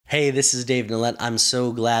Hey, this is Dave Nalette. I'm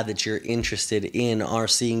so glad that you're interested in our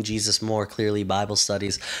Seeing Jesus More Clearly Bible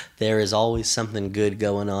studies. There is always something good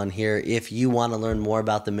going on here. If you want to learn more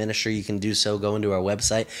about the ministry, you can do so. Go into our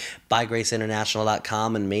website,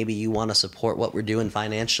 bygraceinternational.com, and maybe you want to support what we're doing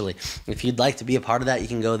financially. If you'd like to be a part of that, you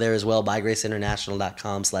can go there as well,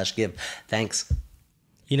 bygraceinternational.com/give. Thanks.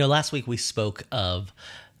 Last week we spoke of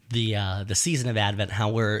the season of Advent, how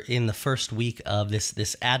we're in the first week of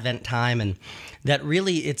this Advent time, and that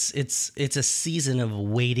really it's a season of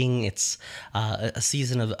waiting. It's a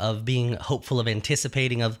season of being hopeful, of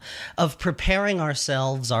anticipating, of preparing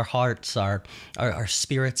ourselves, our hearts, our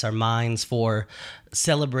spirits, our minds for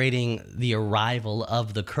celebrating the arrival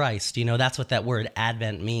of the Christ. That's what that word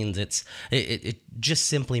Advent means. It just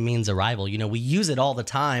simply means arrival. We use it all the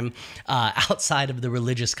time outside of the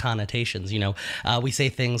religious connotations. We say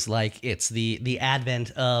things like it's the advent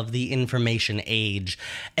of the information age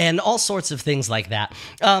and all sorts of things like that.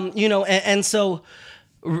 And so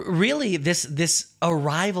really this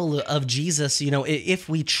arrival of Jesus, if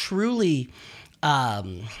we truly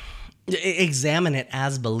examine it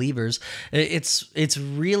as believers, it's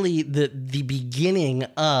really the beginning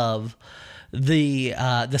of the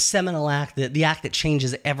seminal act, the act that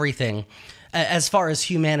changes everything as far as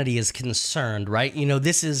humanity is concerned, right?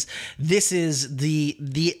 This is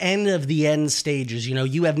the end of the end stages.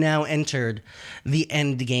 You have now entered the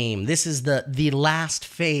end game. This is the last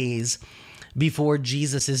phase before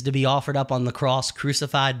Jesus is to be offered up on the cross,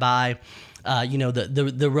 crucified by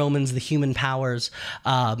the Romans, the human powers,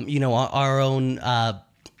 our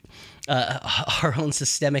own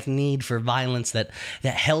systemic need for violence that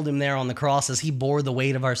held him there on the cross as he bore the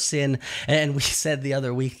weight of our sin. And we said the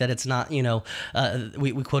other week that it's not,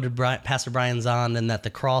 we quoted Pastor Brian Zahn, and that the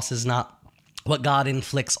cross is not what God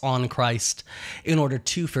inflicts on Christ in order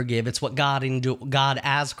to forgive. It's what God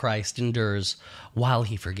as Christ endures while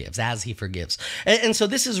he forgives, as he forgives. And so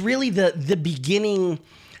this is really the beginning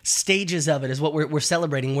stages of it, is what we're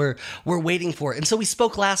celebrating. We're waiting for it. And so we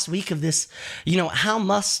spoke last week of this, how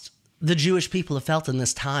must the Jewish people have felt in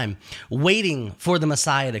this time, waiting for the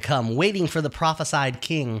Messiah to come, waiting for the prophesied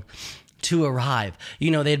king to arrive. They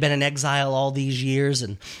had been in exile all these years,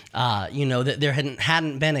 and that there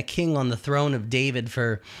hadn't been a king on the throne of David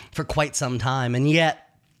for quite some time, and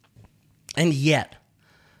yet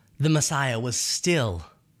the Messiah was still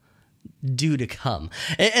due to come.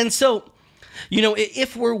 And so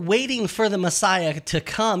if we're waiting for the Messiah to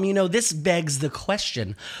come, this begs the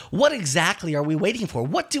question, what exactly are we waiting for?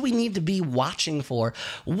 What do we need to be watching for?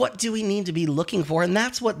 What do we need to be looking for? And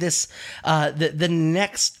that's what this, the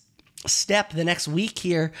next step, the next week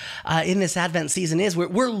here in this Advent season is.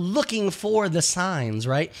 We're looking for the signs,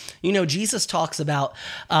 right? Jesus talks about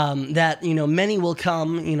that, many will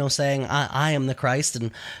come, saying, I am the Christ,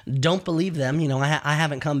 and don't believe them. I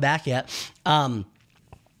haven't come back yet.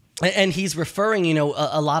 And he's referring,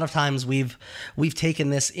 a lot of times we've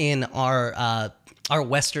taken this in our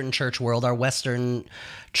Western church world, our Western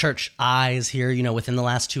church eyes here, within the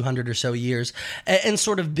last 200 or so years, and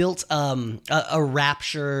sort of built a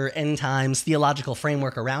rapture, end times theological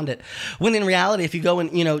framework around it. When in reality, if you go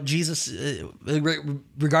and, Jesus,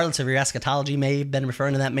 regardless of your eschatology, may have been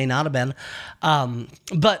referring to that, may not have been,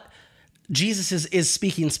 but Jesus is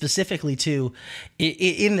speaking specifically to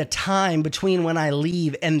in the time between when I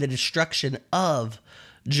leave and the destruction of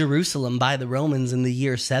Jerusalem by the Romans in the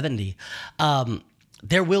year 70.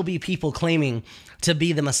 There will be people claiming to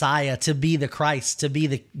be the Messiah, to be the Christ, to be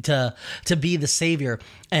the Savior,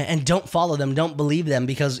 and don't follow them, don't believe them,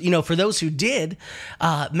 because for those who did,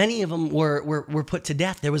 many of them were put to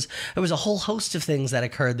death. There was a whole host of things that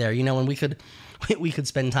occurred there, and we could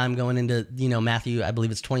spend time going into Matthew, I believe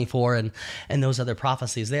it's 24, and those other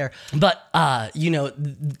prophecies there. But that's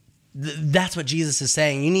what Jesus is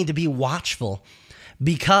saying. You need to be watchful,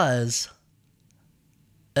 because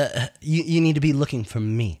you need to be looking for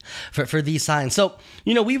me, for these signs. So,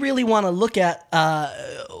 we really want to look at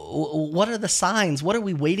what are the signs? What are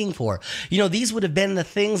we waiting for? These would have been the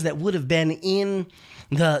things that would have been in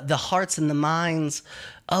the hearts and the minds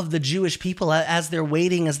of the Jewish people as they're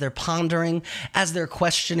waiting, as they're pondering, as they're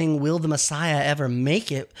questioning, will the Messiah ever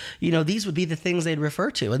make it? These would be the things they'd refer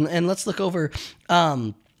to. And let's look over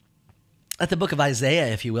at the book of Isaiah,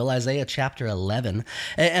 if you will, Isaiah chapter 11.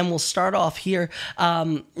 And we'll start off here,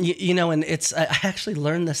 and it's, I actually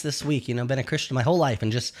learned this week, been a Christian my whole life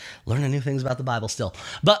and just learning new things about the Bible still.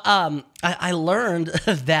 But I learned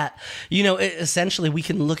that, essentially we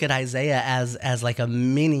can look at Isaiah as like a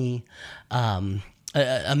mini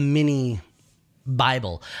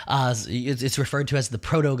Bible. It's referred to as the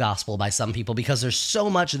proto-gospel by some people because there's so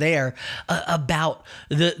much there about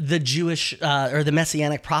the Jewish or the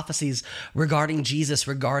messianic prophecies regarding Jesus,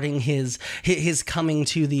 regarding his coming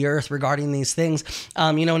to the earth, regarding these things.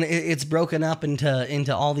 And it's broken up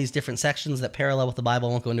into all these different sections that parallel with the Bible.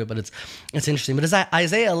 I won't go into it, but it's interesting. But as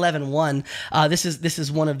Isaiah 11:1, this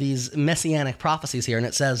is one of these messianic prophecies here, and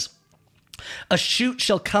it says, "A shoot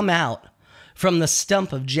shall come out from the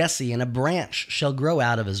stump of Jesse, and a branch shall grow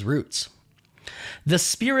out of his roots. The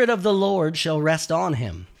Spirit of the Lord shall rest on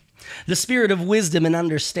him, the Spirit of wisdom and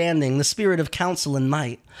understanding, the Spirit of counsel and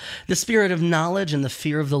might, the Spirit of knowledge and the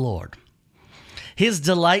fear of the Lord. His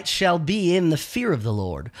delight shall be in the fear of the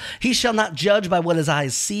Lord. He shall not judge by what his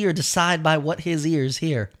eyes see or decide by what his ears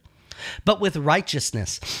hear. But with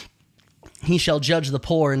righteousness he shall judge the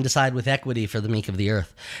poor and decide with equity for the meek of the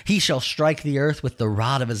earth. He shall strike the earth with the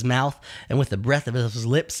rod of his mouth, and with the breath of his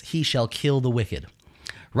lips he shall kill the wicked.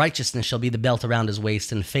 Righteousness shall be the belt around his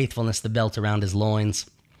waist, and faithfulness the belt around his loins.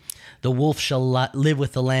 The wolf shall live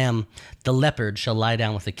with the lamb, the leopard shall lie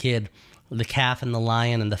down with the kid, the calf and the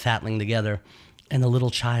lion and the fatling together, and the little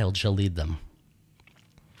child shall lead them.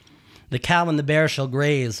 The cow and the bear shall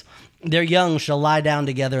graze, their young shall lie down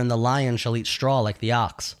together, and the lion shall eat straw like the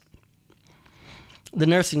ox. The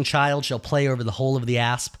nursing child shall play over the hole of the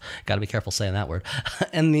asp." Got to be careful saying that word.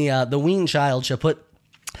 "And the weaned child shall put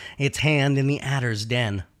its hand in the adder's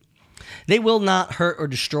den. They will not hurt or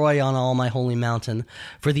destroy on all my holy mountain,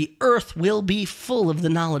 for the earth will be full of the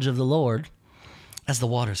knowledge of the Lord, as the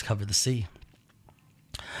waters cover the sea.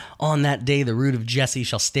 On that day the root of Jesse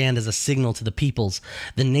shall stand as a signal to the peoples.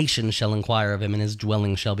 The nations shall inquire of him, and his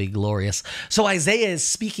dwelling shall be glorious." So Isaiah is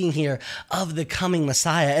speaking here of the coming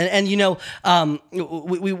Messiah. And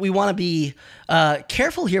we want to be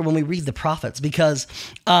careful here when we read the prophets, because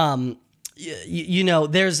there's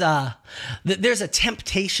a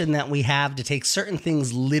temptation that we have to take certain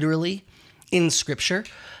things literally in Scripture,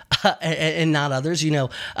 and not others.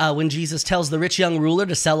 When Jesus tells the rich young ruler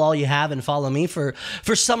to sell all you have and follow me, for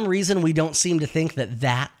some reason we don't seem to think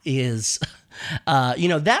that is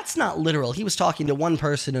that's not literal. He was talking to one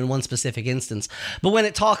person in one specific instance. But when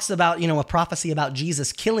it talks about a prophecy about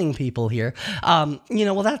Jesus killing people here,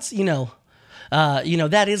 that's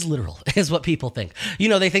that is literal, is what people think.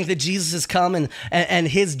 They think that Jesus has come and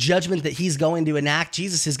his judgment that he's going to enact.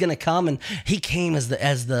 Jesus is going to come, and he came as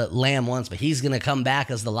the lamb once, but he's going to come back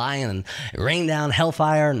as the lion and rain down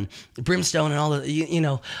hellfire and brimstone and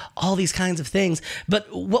all these kinds of things.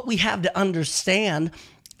 But what we have to understand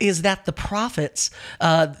is that the prophets,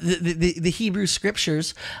 the Hebrew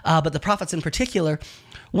scriptures, but the prophets in particular,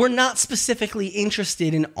 were not specifically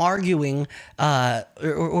interested in arguing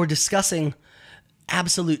or discussing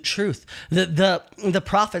absolute truth. The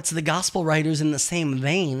prophets, the gospel writers in the same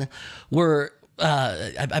vein, were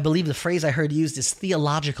I believe the phrase I heard used is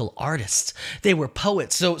theological artists. They were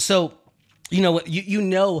poets. So when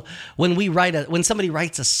somebody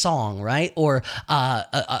writes a song, right, or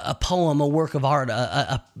a poem, a work of art,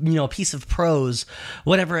 a piece of prose,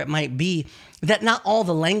 whatever it might be, that not all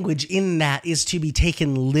the language in that is to be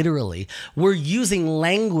taken literally. We're using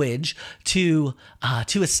language to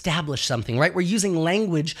establish something, right? We're using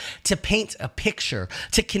language to paint a picture,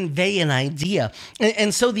 to convey an idea.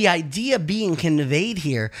 And so the idea being conveyed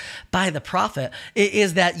here by the prophet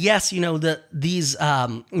is that, yes, the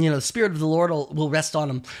Spirit of the Lord will rest on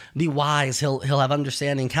him, be wise. He'll have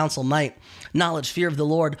understanding, counsel, might, knowledge, fear of the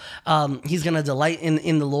Lord. He's going to delight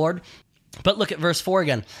in the Lord. But look at verse 4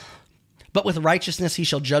 again. "But with righteousness he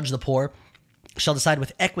shall judge the poor, shall decide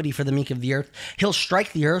with equity for the meek of the earth. He'll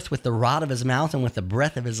strike the earth with the rod of his mouth, and with the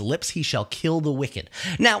breath of his lips he shall kill the wicked."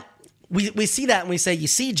 Now, we see that and we say, you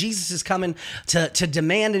see, Jesus is coming to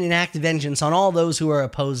demand and enact vengeance on all those who are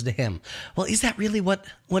opposed to him. Well, is that really what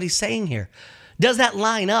he's saying here? Does that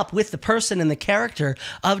line up with the person and the character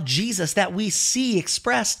of Jesus that we see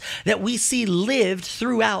expressed, that we see lived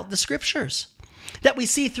throughout the scriptures, that we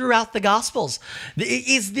see throughout the Gospels?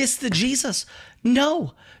 Is this the Jesus?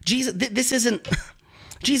 No, Jesus. This isn't.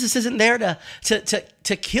 Jesus isn't there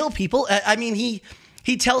to kill people. I mean,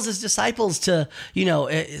 he tells his disciples to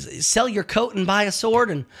sell your coat and buy a sword,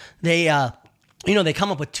 and they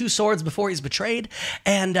come up with 2 swords before he's betrayed,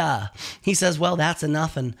 and he says, well, that's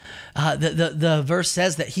enough. And the verse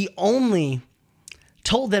says that he only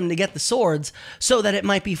told them to get the swords so that it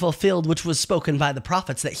might be fulfilled, which was spoken by the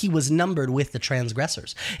prophets, that he was numbered with the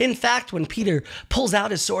transgressors. In fact, when Peter pulls out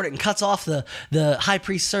his sword and cuts off the high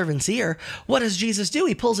priest's servant's ear, what does Jesus do?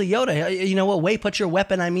 He pulls a Yoda. Away, put your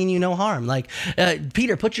weapon, I mean you no harm. Like,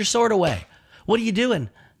 Peter, put your sword away. What are you doing?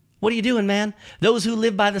 What are you doing, man? Those who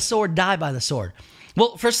live by the sword die by the sword.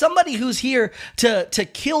 Well, for somebody who's here to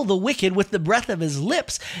kill the wicked with the breath of his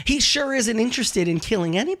lips, he sure isn't interested in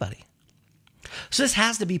killing anybody. So this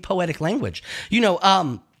has to be poetic language.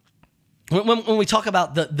 When we talk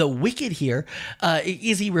about the wicked here,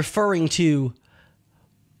 is he referring to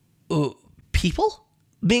people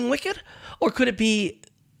being wicked? Or could it be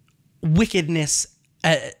wickedness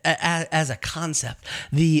as a concept,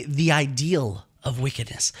 the ideal of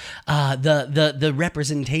wickedness, the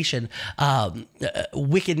representation,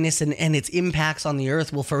 wickedness and its impacts on the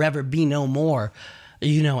earth will forever be no more,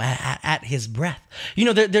 at his breath.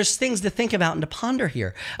 There's things to think about and to ponder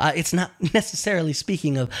here. It's not necessarily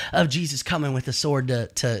speaking of Jesus coming with a sword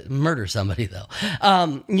to murder somebody, though.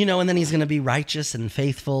 And then he's going to be righteous and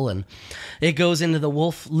faithful, and it goes into the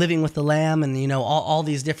wolf living with the lamb, and all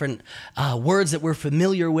these different words that we're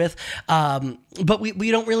familiar with. But we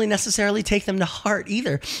don't really necessarily take them to heart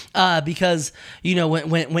either, because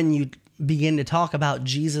when you begin to talk about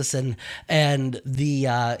Jesus and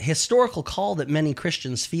the historical call that many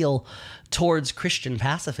Christians feel towards Christian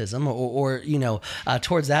pacifism, or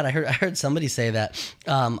towards that. I heard somebody say that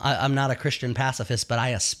I'm not a Christian pacifist, but I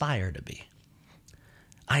aspire to be.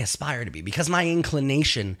 I aspire to be, because my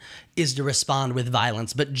inclination is to respond with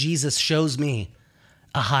violence, but Jesus shows me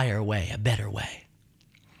a higher way, a better way.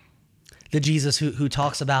 The Jesus who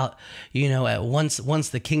talks about, once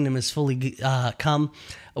the kingdom is fully come,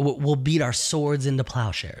 we'll beat our swords into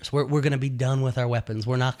plowshares. We're going to be done with our weapons.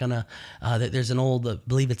 We're not going to, there's an old, I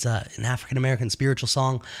believe it's an African-American spiritual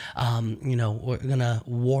song, we're going to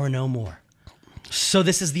war no more. So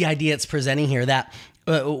this is the idea it's presenting here, that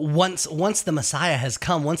once the Messiah has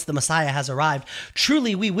come, once the Messiah has arrived,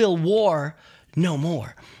 truly we will war no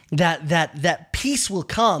more. That peace will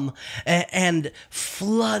come and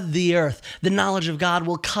flood the earth. The knowledge of God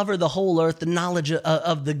will cover the whole earth. The knowledge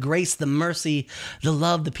of the grace, the mercy, the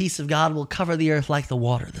love, the peace of God will cover the earth like the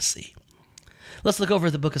water of the sea. Let's look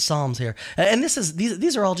over the book of Psalms here. And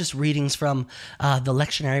these are all just readings from the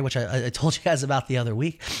lectionary, which I told you guys about the other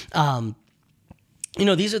week.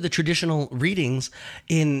 These are the traditional readings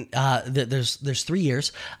in, there's 3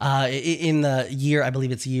 years. In the year, I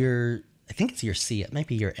believe it's I think it's year C. It might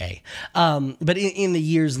be year A. But in the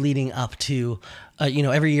years leading up to,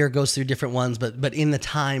 every year goes through different ones, but in the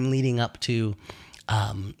time leading up to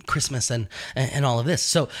Christmas and all of this.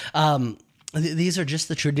 So these are just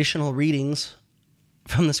the traditional readings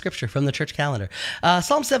from the scripture, from the church calendar.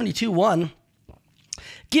 Psalm 72:1,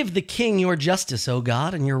 give the king your justice, O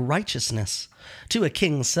God, and your righteousness to a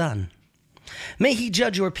king's son. May he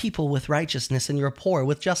judge your people with righteousness and your poor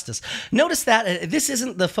with justice. Notice that this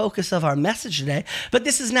isn't the focus of our message today, but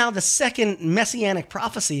this is now the second messianic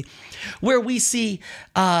prophecy where we see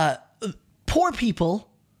poor people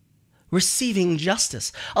receiving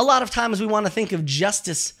justice. A lot of times we want to think of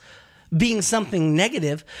justice being something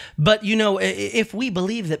negative, but if we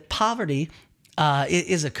believe that poverty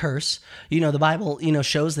is a curse, the Bible,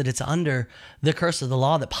 shows that it's under the curse of the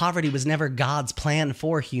law, that poverty was never God's plan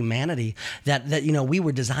for humanity, that we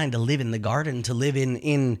were designed to live in the garden, to live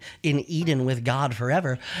in Eden with God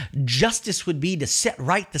forever. Justice would be to set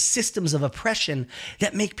right the systems of oppression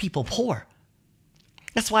that make people poor.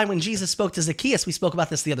 That's why when Jesus spoke to Zacchaeus, we spoke about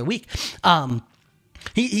this the other week,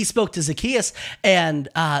 He spoke to Zacchaeus, and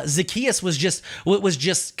Zacchaeus was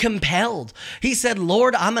just compelled. He said,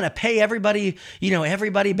 Lord, I'm going to pay everybody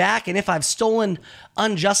back. And if I've stolen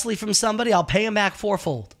unjustly from somebody, I'll pay him back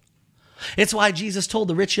fourfold. It's why Jesus told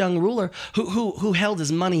the rich young ruler who held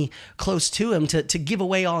his money close to him to give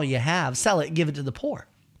away all you have, sell it, give it to the poor.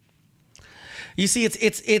 You see,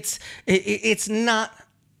 it's not.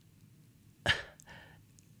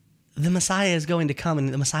 The Messiah is going to come, and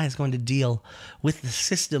the Messiah is going to deal with the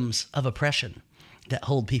systems of oppression that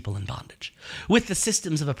hold people in bondage, with the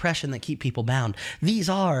systems of oppression that keep people bound. These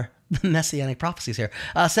are the messianic prophecies here.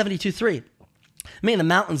 72:3. May the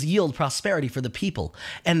mountains yield prosperity for the people,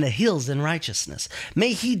 and the hills in righteousness.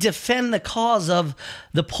 May he defend the cause of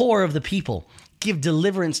the poor of the people, give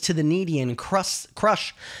deliverance to the needy, and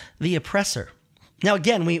crush the oppressor. Now,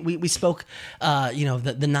 again, we spoke,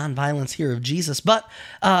 the nonviolence here of Jesus, but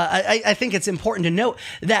I think it's important to note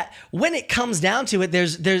that when it comes down to it,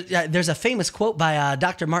 there's a famous quote by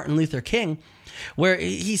Dr. Martin Luther King, where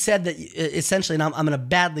he said that essentially, and I'm going to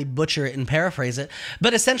badly butcher it and paraphrase it,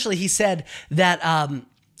 but essentially he said that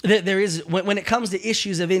there is, when it comes to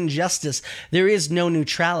issues of injustice, there is no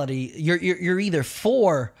neutrality. You're either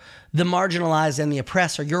for the marginalized and the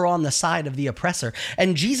oppressor. You're on the side of the oppressor.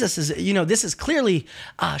 And Jesus is, this is clearly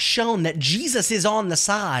shown that Jesus is on the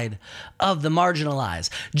side of the marginalized.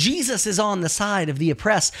 Jesus is on the side of the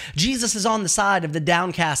oppressed. Jesus is on the side of the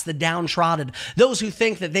downcast, the downtrodden, those who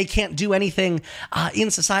think that they can't do anything in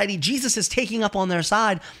society. Jesus is taking up on their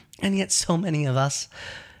side. And yet so many of us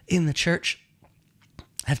in the church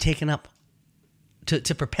have taken up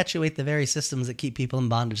to perpetuate the very systems that keep people in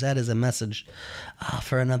bondage. That is a message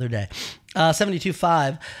for another day.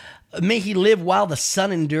 72:5, may he live while the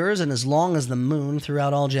sun endures and as long as the moon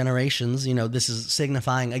throughout all generations. This is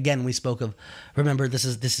signifying, again, we spoke of, remember, this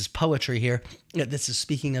is poetry here. This is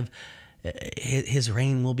speaking of his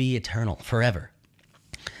reign will be eternal, forever.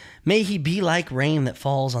 May he be like rain that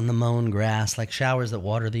falls on the mown grass, like showers that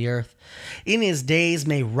water the earth. In his days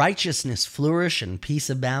may righteousness flourish and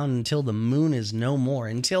peace abound until the moon is no more.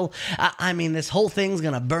 Until, this whole thing's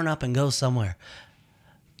going to burn up and go somewhere.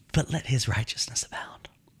 But let his righteousness abound.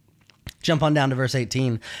 Jump on down to verse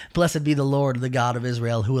 18. Blessed be the Lord, the God of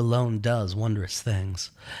Israel, who alone does wondrous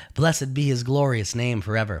things. Blessed be his glorious name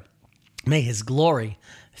forever. May his glory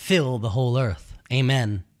fill the whole earth.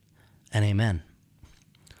 Amen and amen.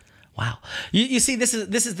 Wow. You see, this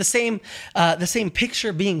is the same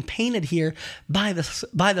picture being painted here by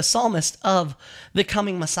the psalmist of the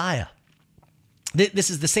coming Messiah. This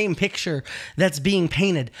is the same picture that's being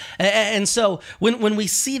painted. And so when we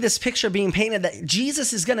see this picture being painted that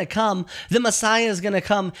Jesus is going to come, the Messiah is going to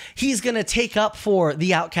come, he's going to take up for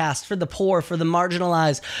the outcast, for the poor, for the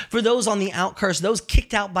marginalized, for those on the outcast, those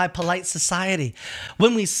kicked out by polite society.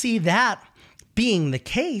 When we see that being the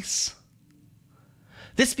case,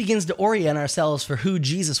 this begins to orient ourselves for who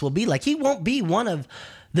Jesus will be like. He won't be one of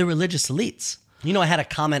the religious elites. I had a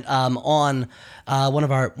comment on one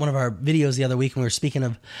of our videos the other week when we were speaking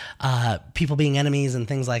of people being enemies and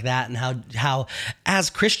things like that, and how as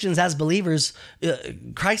Christians, as believers,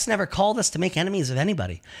 Christ never called us to make enemies of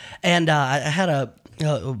anybody. And I had a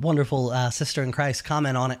wonderful sister in Christ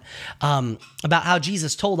comment on it about how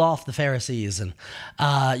Jesus told off the Pharisees, and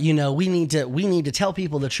we need to tell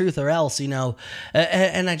people the truth or else, and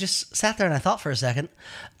I just sat there and I thought for a second.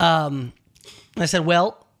 I said,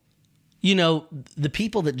 well, the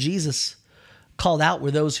people that Jesus called out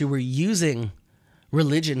were those who were using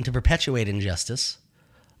religion to perpetuate injustice,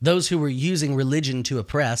 those who were using religion to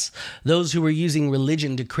oppress, those who were using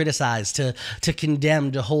religion to criticize, to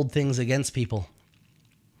condemn, to hold things against people.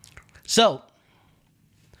 So,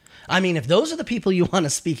 if those are the people you want to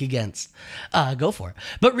speak against, go for it.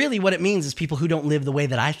 But really what it means is people who don't live the way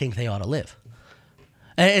that I think they ought to live.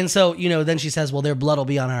 And so, then she says, well, their blood will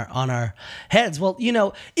be on our heads. Well,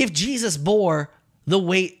 if Jesus bore the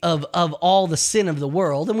weight of all the sin of the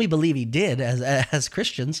world, and we believe he did as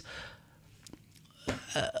Christians,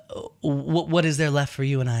 what is there left for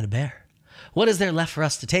you and I to bear? What is there left for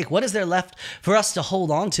us to take? What is there left for us to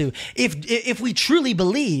hold on to? If we truly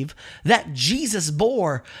believe that Jesus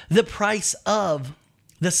bore the price of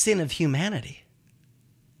the sin of humanity,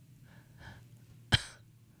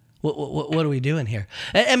 what are we doing here?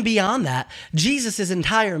 And beyond that, Jesus'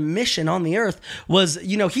 entire mission on the earth was,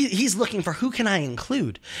 he's looking for who can I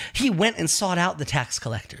include? He went and sought out the tax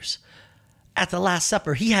collectors. At the Last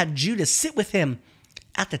Supper, he had Judas sit with him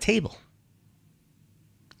at the table.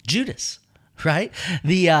 Judas, right?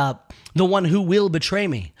 The one who will betray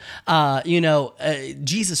me.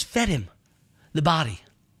 Jesus fed him the body,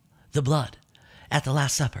 the blood at the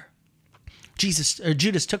Last Supper.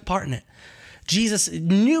 Judas took part in it. Jesus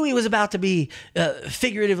knew he was about to be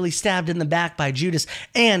figuratively stabbed in the back by Judas,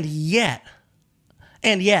 and yet,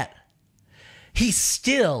 he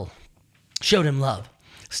still showed him love,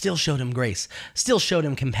 still showed him grace, still showed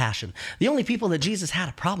him compassion. The only people that Jesus had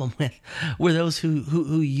a problem with were those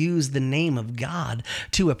who used the name of God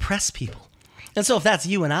to oppress people. And so if that's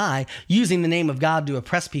you and I using the name of God to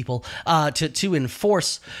oppress people, to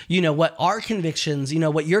enforce, what our convictions,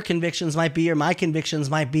 what your convictions might be or my convictions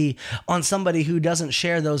might be on somebody who doesn't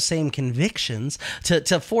share those same convictions,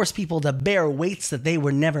 to force people to bear weights that they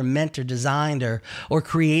were never meant or designed or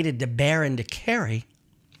created to bear and to carry,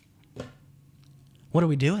 what are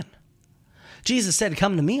we doing? Jesus said,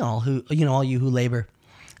 come to me all you who labor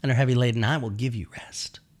and are heavy laden, I will give you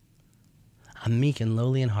rest. I'm meek and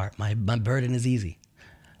lowly in heart. My burden is easy.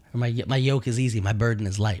 Or my yoke is easy. My burden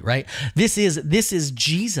is light, right? This is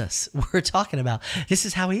Jesus we're talking about. This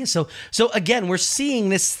is how he is. So again, we're seeing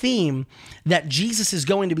this theme that Jesus is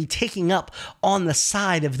going to be taking up on the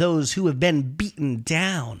side of those who have been beaten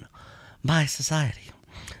down by society.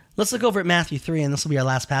 Let's look over at Matthew 3, and this will be our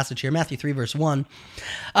last passage here. Matthew 3, verse 1.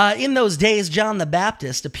 In those days, John the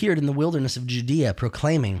Baptist appeared in the wilderness of Judea,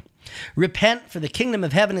 proclaiming, Repent, for the kingdom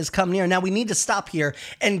of heaven has come near. Now we need to stop here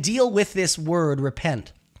and deal with this word,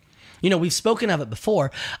 repent. You know, we've spoken of it before,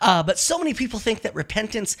 but so many people think that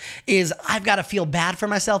repentance is, I've got to feel bad for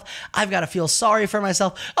myself. I've got to feel sorry for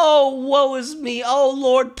myself. Oh, woe is me. Oh,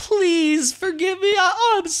 Lord, please forgive me.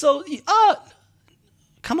 I'm so,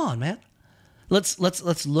 come on, man. Let's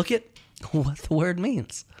look at what the word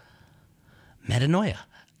means. Metanoia.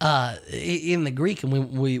 In the Greek,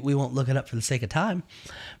 and we won't look it up for the sake of time,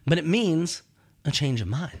 but it means a change of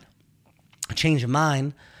mind. A change of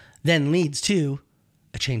mind then leads to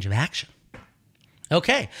a change of action.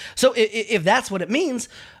 Okay, so if that's what it means,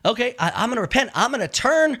 okay, I'm going to repent. I'm going to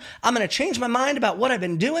turn. I'm going to change my mind about what I've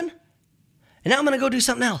been doing, and now I'm going to go do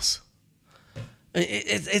something else.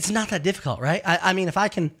 It's not that difficult, right? I mean, if I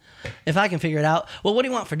can figure it out. Well, what do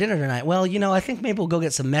you want for dinner tonight? Well, you know, I think maybe we'll go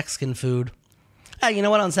get some Mexican food. Hey, you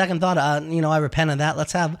know what? On second thought, I repent of that.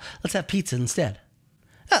 Let's have pizza instead.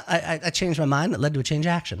 I changed my mind. It led to a change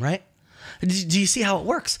of action, right? Do you see how it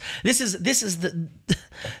works? This is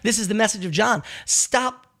the message of John.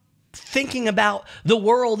 Stop thinking about the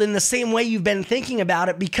world in the same way you've been thinking about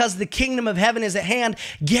it, because the kingdom of heaven is at hand.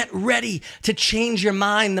 Get ready to change your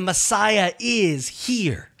mind. The Messiah is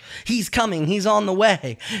here. He's coming. He's on the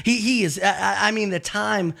way. He is. The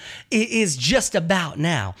time is just about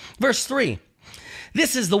now. Verse 3.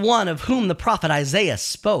 This is the one of whom the prophet Isaiah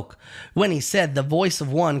spoke when he said, the voice of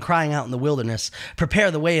one crying out in the wilderness, prepare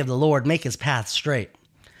the way of the Lord, make his path straight.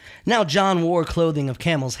 Now John wore clothing of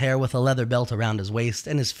camel's hair with a leather belt around his waist,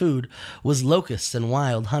 and his food was locusts and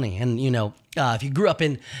wild honey. And, if you grew up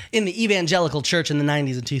in the evangelical church in the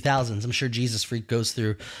 90s and 2000s, I'm sure Jesus Freak goes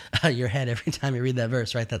through your head every time you read that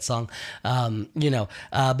verse, right? That song.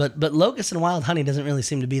 But locusts and wild honey doesn't really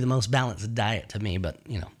seem to be the most balanced diet to me, but,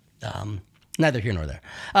 neither here nor there.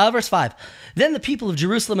 Verse 5. Then the people of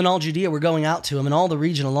Jerusalem and all Judea were going out to him, and all the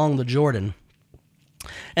region along the Jordan.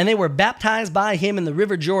 And they were baptized by him in the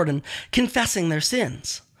river Jordan, confessing their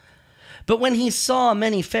sins. But when he saw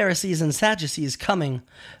many Pharisees and Sadducees coming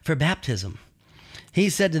for baptism, he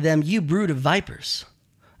said to them, you brood of vipers.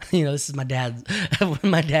 This is my dad.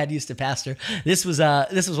 When my dad used to pastor, this was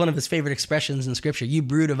one of his favorite expressions in Scripture. You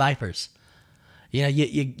brood of vipers.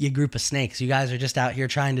 You group of snakes. You guys are just out here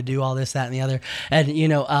trying to do all this, that, and the other. And,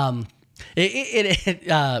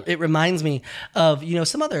 it reminds me of,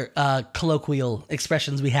 some other colloquial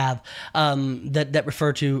expressions we have that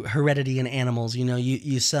refer to heredity in animals.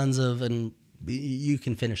 You sons of, and you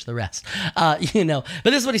can finish the rest. But this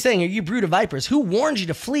is what he's saying here. You brood of vipers, who warned you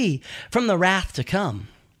to flee from the wrath to come?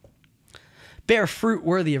 Bear fruit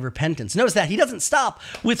worthy of repentance. Notice that he doesn't stop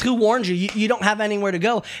with who warned you. You don't have anywhere to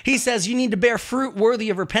go. He says you need to bear fruit worthy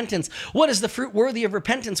of repentance. What is the fruit worthy of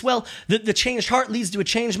repentance? Well, the changed heart leads to a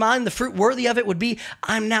changed mind. The fruit worthy of it would be,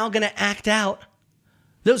 I'm now going to act out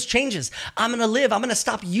those changes. I'm going to live. I'm going to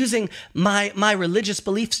stop using my religious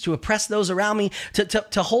beliefs to oppress those around me,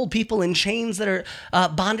 to hold people in chains that are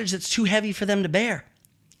bondage that's too heavy for them to bear.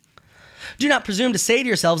 Do not presume to say to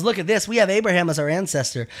yourselves, look at this, we have Abraham as our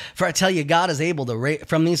ancestor. For I tell you, God is able to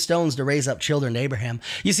from these stones to raise up children to Abraham.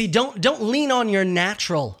 You see, don't lean on your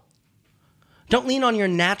natural. Don't lean on your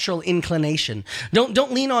natural inclination.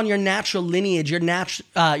 Don't lean on your natural lineage, your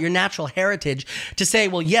natural heritage to say,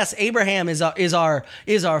 well, yes, Abraham is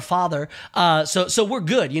our father. So we're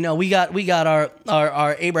good. We got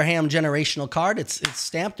our Abraham generational card. It's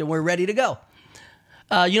stamped and we're ready to go.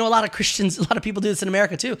 A lot of Christians, a lot of people do this in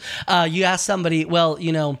America too. You ask somebody, well,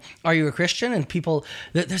 are you a Christian? And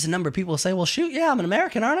there's a number of people who say, well, shoot, yeah, I'm an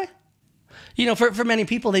American, aren't I? For many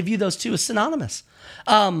people, they view those two as synonymous.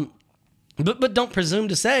 But don't presume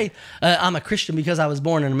to say, I'm a Christian because I was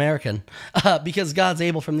born an American, because God's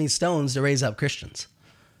able from these stones to raise up Christians.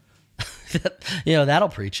 That'll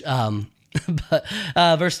preach. But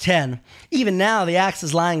verse 10, even now the axe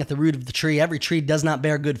is lying at the root of the tree. Every tree does not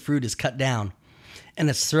bear good fruit is cut down, and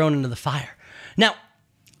it's thrown into the fire. Now,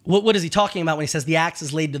 what is he talking about when he says the axe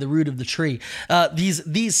is laid to the root of the tree?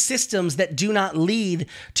 These systems that do not lead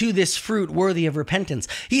to this fruit worthy of repentance.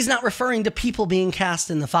 He's not referring to people being cast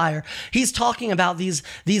in the fire. He's talking about these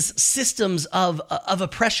systems of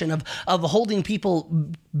oppression, of holding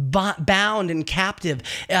people bound and captive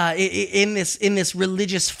in this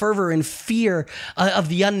religious fervor and fear of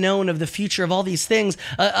the unknown, of the future, of all these things,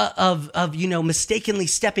 of mistakenly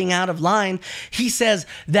stepping out of line. He says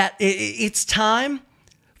that it's time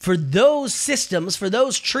for those systems, for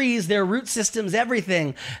those trees, their root systems,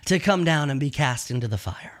 everything, to come down and be cast into the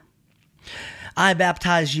fire. I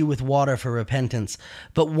baptize you with water for repentance,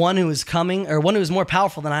 but one who is coming, or one who is more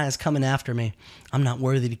powerful than I, is coming after me. I'm not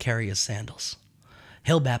worthy to carry his sandals.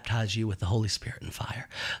 He'll baptize you with the Holy Spirit and fire.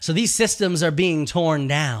 So these systems are being torn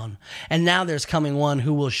down, and now there's coming one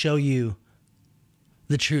who will show you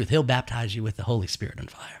the truth. He'll baptize you with the Holy Spirit and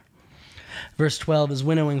fire. Verse 12, his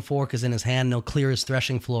winnowing fork is in his hand, and he'll clear his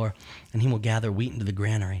threshing floor, and he will gather wheat into the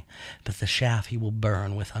granary, but the chaff he will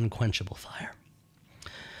burn with unquenchable fire.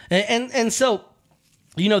 And so,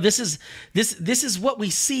 you know, this is what we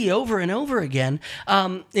see over and over again,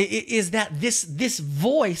 is that this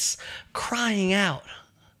voice crying out.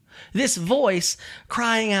 This voice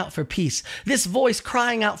crying out for peace. This voice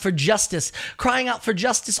crying out for justice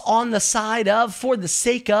on the side of, for the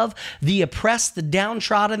sake of the oppressed, the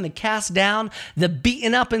downtrodden, the cast down, the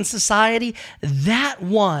beaten up in society. That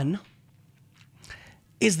one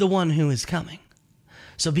is the one who is coming.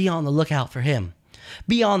 So be on the lookout for him.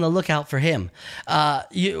 Be on the lookout for him.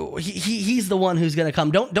 He's the one who's going to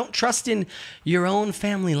come. Don't trust in your own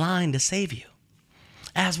family line to save you.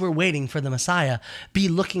 As we're waiting for the Messiah, be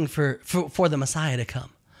looking for the Messiah to come.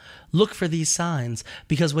 Look for these signs,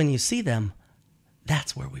 because when you see them,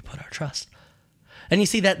 that's where we put our trust. And you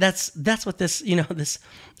see that's what this this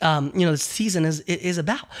season is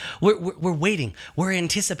about. We're waiting. We're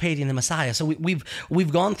anticipating the Messiah. So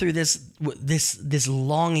we've gone through this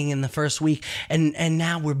longing in the first week, and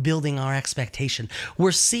now we're building our expectation.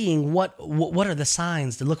 We're seeing what are the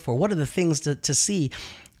signs to look for. What are the things to see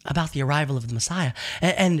about the arrival of the Messiah.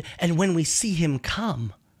 And when we see him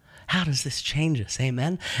come, how does this change us?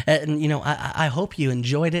 Amen. And, I hope you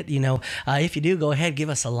enjoyed it. If you do, go ahead, give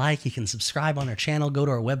us a like. You can subscribe on our channel. Go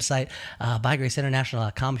to our website,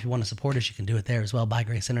 bygraceinternational.com. If you want to support us, you can do it there as well,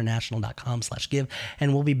 bygraceinternational.com/give.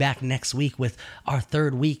 And we'll be back next week with our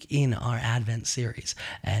third week in our Advent series.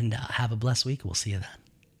 And have a blessed week. We'll see you then.